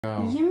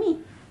Oh, Yummy.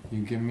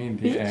 you give me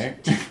the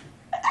egg.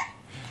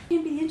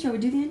 Give the intro.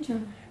 Do the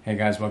intro. Hey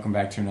guys, welcome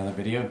back to another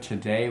video.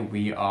 Today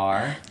we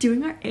are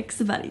doing our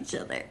icks about each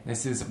other.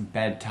 This is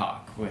bed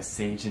talk with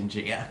Sage and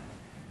Gia.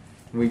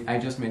 I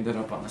just made that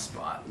up on the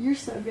spot. You're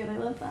so good. I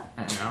love that.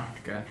 I know.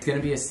 Good. It's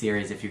gonna be a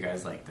series if you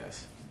guys like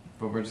this,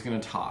 but we're just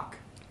gonna talk.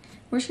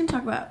 We're just gonna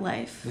talk about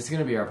life. This is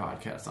gonna be our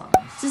podcast on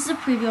this. This is a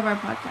preview of our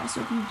podcast.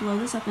 So if you blow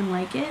this up and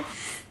like it,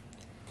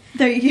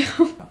 there you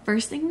go.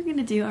 First thing we're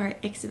gonna do are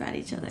icks about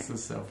each other. This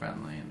is so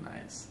friendly and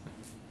nice.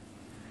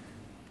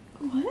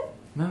 What?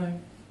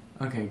 Nothing.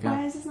 Okay, go.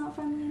 Why is this not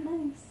friendly and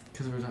nice?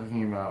 Because we're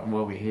talking about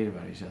what we hate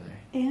about each other.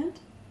 And?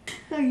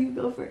 No, you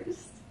go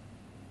first.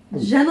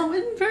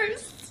 Gentlemen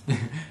first.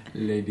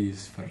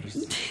 Ladies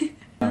first.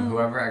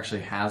 Whoever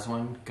actually has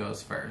one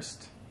goes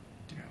first.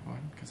 Do you have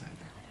one? Because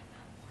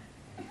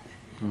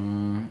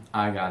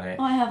I got it.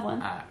 Oh, I have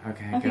one.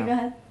 Okay, Okay, go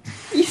ahead.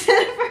 You said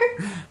it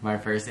first. My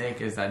first ick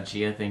is that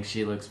Gia thinks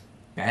she looks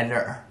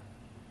better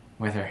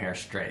with her hair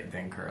straight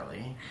than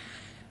curly.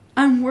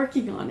 I'm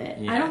working on it.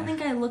 Yeah. I don't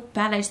think I look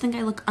bad. I just think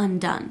I look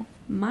undone.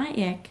 My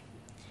ick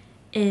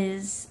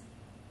is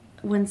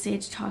when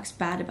Sage talks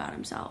bad about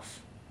himself.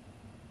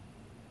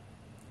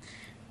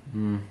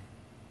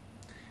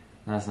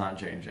 That's not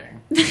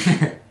changing.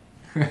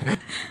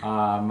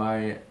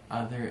 My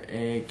other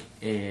ick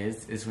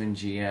is when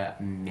Gia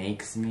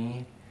makes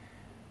me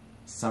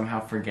somehow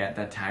forget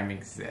that time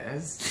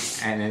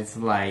exists, and it's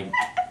like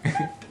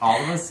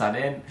all of a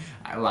sudden,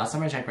 last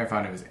time I checked my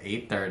phone it was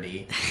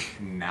 8:30,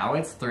 now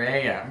it's 3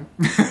 a.m.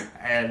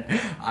 and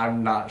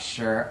I'm not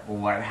sure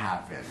what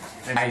happened.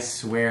 And I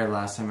swear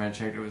last time I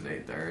checked it was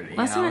 8:30, and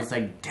I was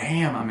like,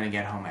 damn, I'm gonna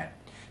get home at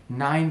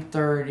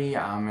 9:30,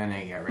 I'm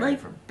gonna get ready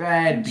for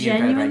bed, be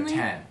in bed by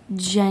 10.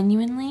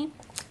 Genuinely,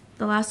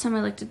 the last time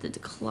I looked at the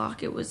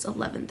clock it was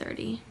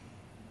 11:30.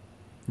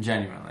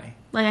 Genuinely.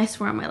 Like, I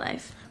swear on my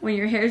life. When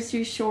your hair's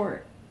too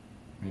short.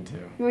 Me too.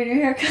 When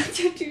your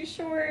haircuts are too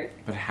short.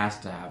 But it has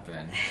to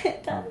happen.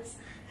 It does.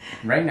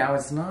 Right now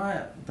it's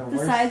not the worst.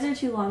 The sides are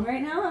too long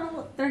right now. I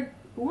don't, they're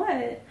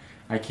what?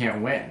 I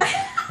can't win.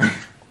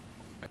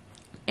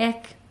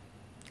 Ick.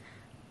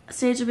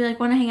 Sage will be like,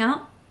 wanna hang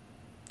out?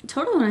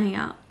 Totally wanna hang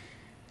out.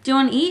 Do you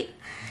wanna eat?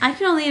 I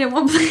can only eat at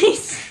one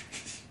place.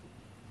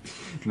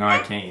 No, I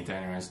can't eat there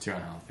anymore. It's too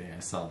unhealthy. I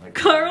saw the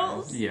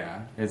Carl's?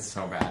 Yeah, it's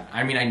so bad.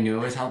 I mean, I knew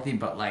it was healthy,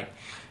 but like,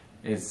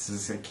 it's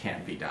just, it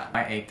can't be done.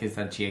 My ick is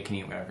that Gia can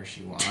eat whatever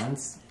she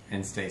wants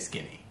and stay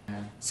skinny.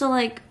 Yeah. So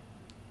like,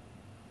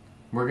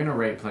 We're gonna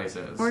rate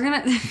places. we're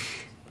gonna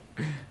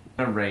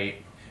rate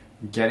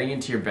getting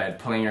into your bed,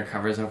 pulling your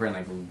covers over, and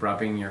like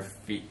rubbing your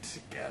feet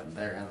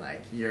together, and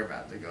like you're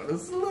about to go to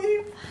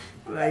sleep.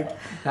 Like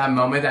that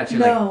moment that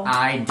you're No. like,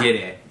 I did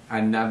it.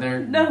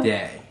 Another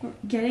day.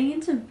 getting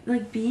into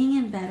like being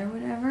in bed or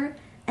whatever,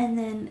 and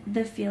then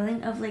the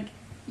feeling of like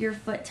your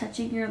foot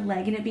touching your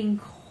leg and it being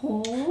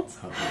cold.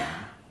 Oh,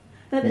 yeah.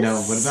 That is No,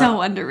 what about-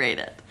 so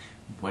underrated.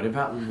 What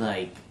about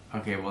like,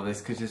 okay, well this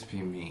could just be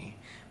me,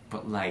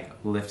 but like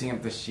lifting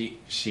up the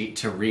sheet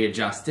to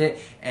readjust it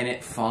and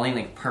it falling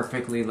like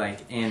perfectly like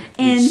in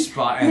each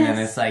spot, and then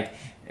it's like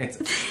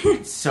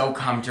it's so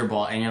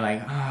comfortable and you're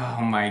like,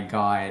 oh my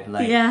god,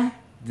 like Yeah.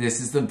 this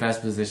is the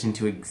best position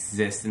to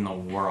exist in the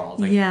world.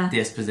 Like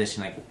this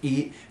position, like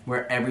eat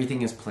where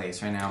everything is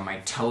placed right now. My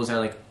toes are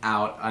like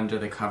out under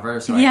the cover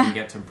so I can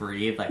get to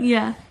breathe.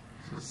 Like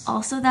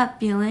Also that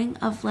feeling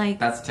of like,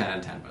 that's 10 out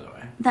of 10 by the way.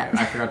 That-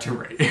 I forgot to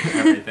rate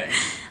everything.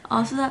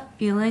 also that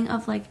feeling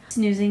of like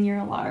snoozing your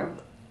alarm.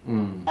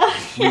 When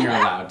you're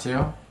allowed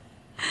to.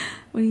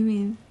 What do you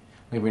mean?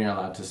 Like when you're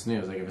allowed to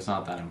snooze, like if it's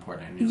not that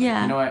important. You're Yeah.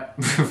 like, you know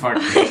what? Fuck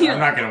this. I'm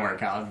not gonna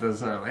work out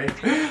this early.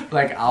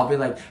 Like I'll be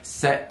like,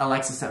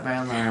 Alexa, set my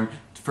alarm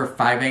for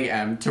 5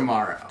 a.m.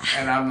 tomorrow.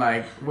 And I'm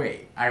like,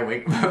 wait, I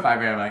wake up at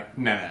 5 a.m. I'm like,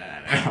 no.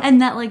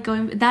 And that like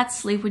that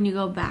sleep when you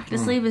go back to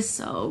sleep is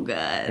so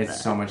good.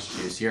 It's so much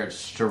juicier. It's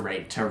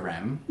straight to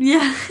REM.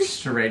 Yeah.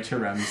 Straight to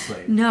REM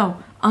sleep. No,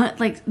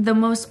 like the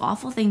most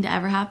awful thing to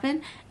ever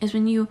happen is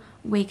when you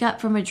wake up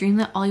from a dream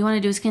that all you want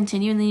to do is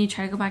continue, and then you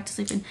try to go back to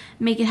sleep and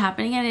make it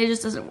happen again, and it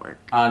just doesn't work.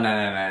 Oh,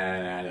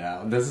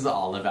 no. This is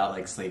all about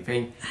like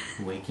sleeping,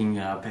 waking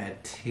up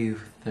at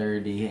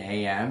 2:30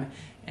 a.m.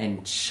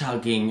 and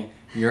chugging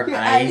your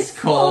ice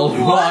cold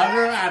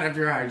water out of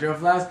your hydro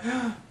flask.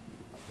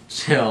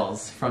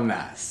 Chills from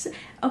that.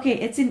 Okay,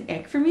 it's an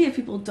ick for me if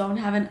people don't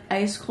have an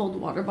ice cold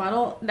water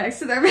bottle next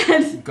to their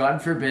bed. God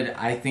forbid,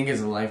 I think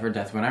it's life or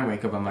death. When I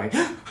wake up, I'm like,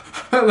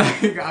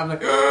 I'm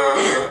like.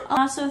 I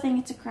also think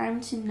it's a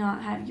crime to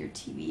not have your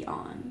TV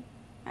on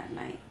at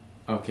night.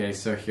 Okay,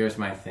 so here's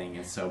my thing.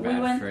 It's so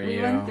bad for you.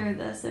 We went through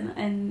this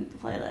in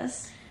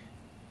playlist.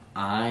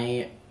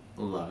 I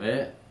love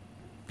it,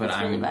 but It's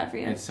really bad for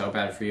you. It's so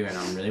bad for you, and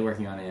I'm really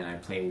working on it. And I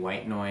play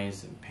white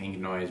noise, and pink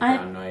noise,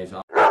 brown noise,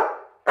 all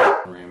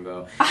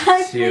rainbow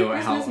to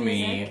help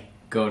me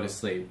go to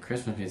sleep.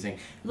 Christmas music,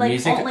 like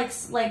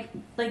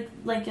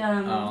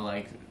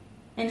like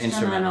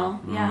instrumental.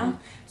 Yeah.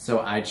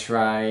 So I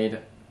tried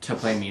to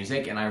play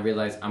music, and I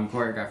realize I'm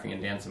choreographing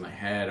a dance in my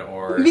head,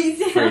 or Me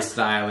too.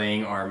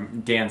 freestyling, or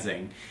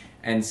dancing.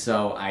 And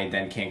so I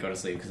then can't go to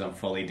sleep because I'm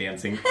fully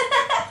dancing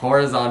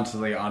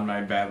horizontally on my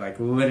bed, like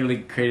literally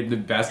created the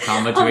best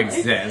combo to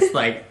exist,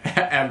 like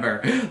ever.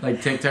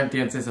 Like TikTok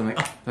dances, I'm like,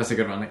 oh, that's a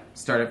good one. Like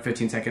start at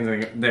 15 seconds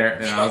and there,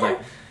 and I was like,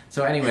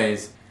 so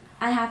anyways.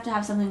 I have to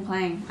have something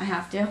playing. I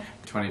have to.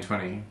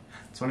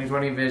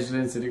 2020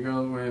 vision, City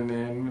Girls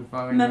winning.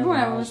 Remember when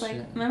everyone was like,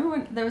 remember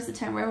when there was a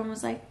time where everyone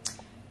was like,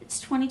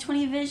 it's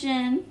 2020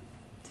 vision.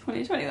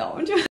 2020, that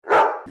one too.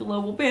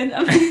 Global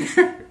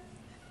pandemic.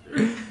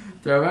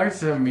 Throwback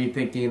to me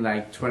thinking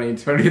like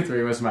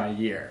 2023 was my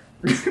year.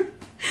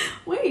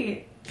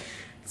 Wait.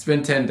 It's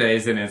been 10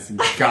 days and it's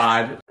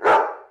God.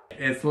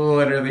 It's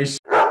literally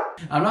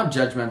I'm not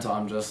judgmental,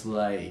 I'm just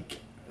like...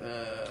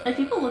 If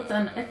people looked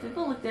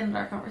into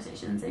our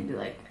conversations, they'd be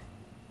like...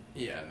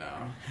 Yeah, no.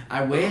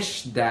 I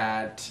wish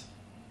that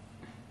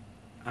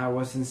I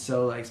wasn't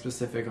so like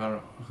specific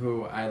on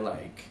who I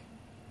like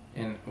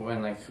and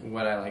when like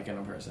what I like in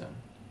a person.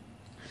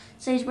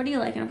 Sage, what do you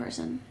like in a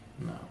person?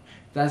 No.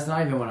 That's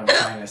not even what I'm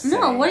trying to say.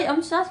 No, I'm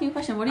just asking you a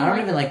question. What do you I don't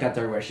even like that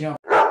third wish. You know,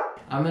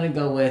 I'm gonna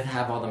go with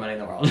have all the money in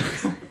the world.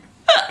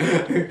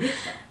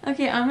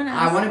 Okay, I'm gonna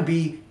ask... I want to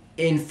be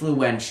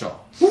influential.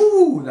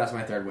 Woo! That's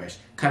my third wish.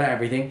 Cut out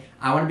everything.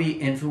 I want to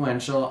be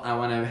influential. I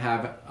want to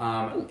have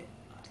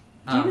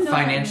Do you even know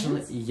financially.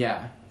 what that means?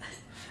 Yeah,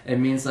 it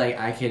means like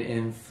I can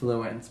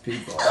influence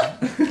people.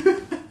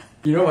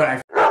 You know what I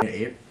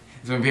hate?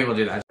 Is when people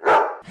do that.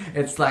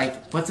 It's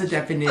like, what's the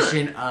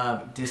definition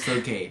of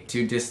dislocate?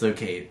 To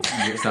dislocate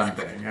or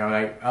something. I'm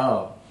like,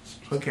 oh,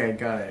 okay,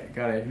 got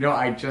it. No,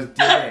 I just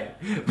did it.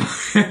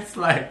 It's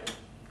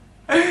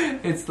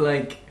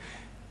like,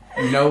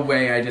 no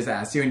way I just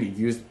asked you and you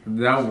used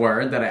the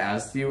word that I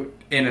asked you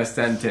in a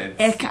sentence.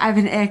 Ick, I have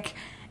an ick.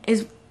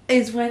 Is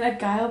when a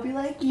guy will be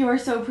like, you are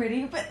so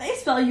pretty, but they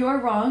spell you are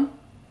wrong.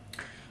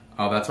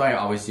 Oh, that's why I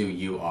always do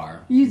you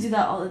are. You do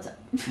that all the time.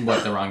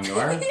 What, the wrong you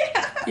are?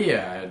 Yeah.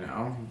 Yeah, I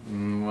know.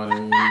 What are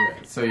you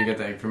doing? So you get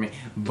the egg from me.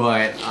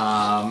 But,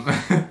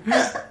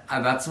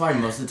 that's why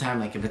most of the time,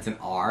 like, if it's an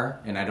R,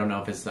 and I don't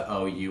know if it's the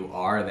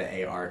O-U-R or the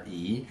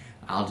A-R-E,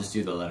 I'll just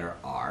do the letter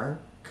R,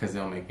 because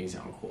it'll make me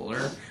sound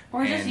cooler.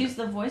 Or just use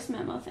the voice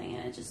memo thing,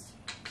 and it just...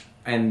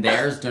 And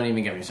theirs, don't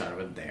even get me started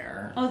with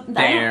there. Oh,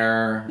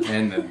 there,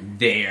 and the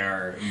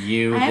there,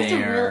 you, I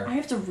there.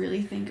 have to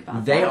really think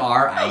about They that.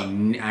 are,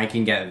 I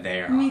can get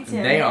there. Me too.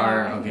 They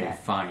are, I can okay,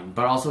 get. fine.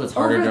 But also it's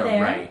harder Over to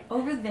there, write.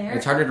 Over there?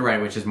 It's harder to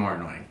write, which is more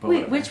annoying. But Wait,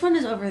 whatever. which one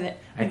is over there?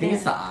 I think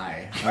it's the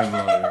I.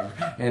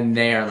 And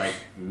they are like,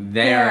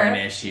 they're an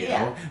issue.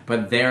 Yeah.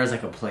 But there is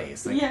like a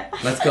place. Like, Yeah.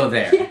 let's go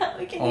there. Yeah,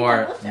 we can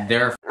or go there.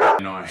 they're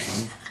annoying.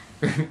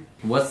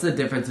 What's the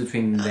difference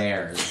between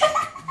theirs?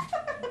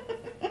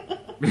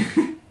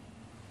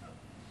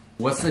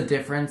 What's the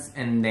difference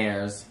in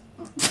theirs?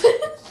 Come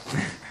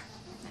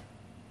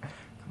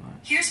on.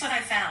 Here's what I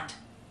found.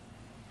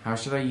 How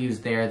should I use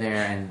there,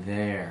 and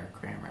there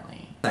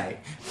grammarly?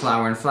 Like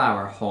flower and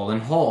flower, hole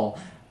and hole.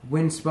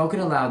 When spoken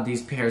aloud,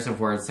 these pairs of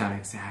words sound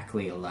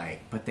exactly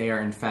alike, but they are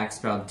in fact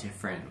spelled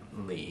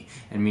differently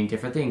and mean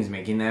different things,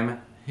 making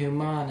them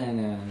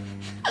human.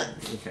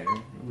 Okay,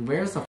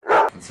 where's the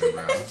answer,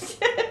 bro?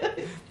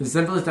 The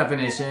simplest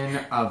definition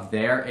of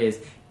there is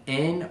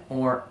in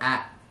or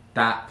at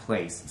that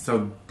place.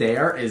 So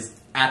there is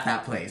at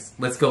that place.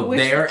 Let's go.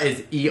 There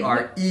is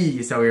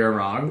E-R-E, so we were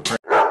wrong.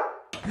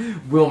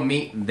 We'll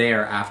meet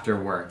there after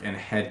work and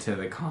head to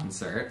the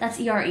concert. That's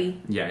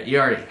E-R-E. Yeah,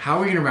 E-R-E. How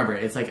are we gonna remember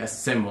it? It's like a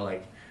symbol,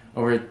 like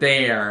over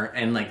there,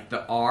 and like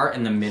the R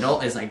in the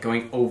middle is like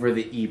going over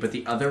the E, but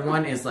the other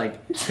one is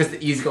like, because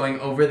the E is going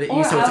over the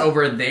E, so it's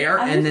over there,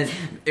 and then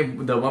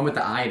the one with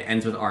the I, it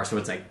ends with R, so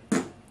it's like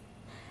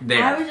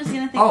there. I was just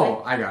gonna think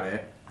oh, I got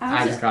it.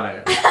 I just got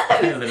it. I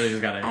literally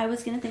just got it. I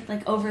was gonna think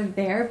like over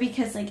there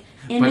because like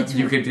in but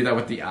between. you could do that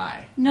with the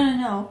I.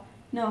 No,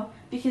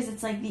 because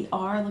it's like the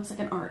R looks like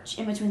an arch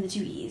in between the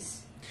two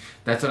E's.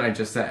 That's what I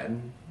just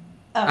said.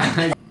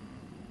 Oh.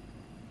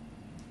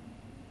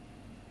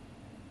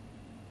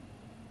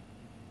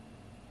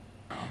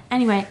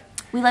 Anyway,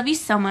 we love you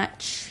so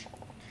much.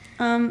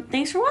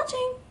 Thanks for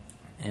watching.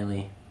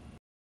 Ellie.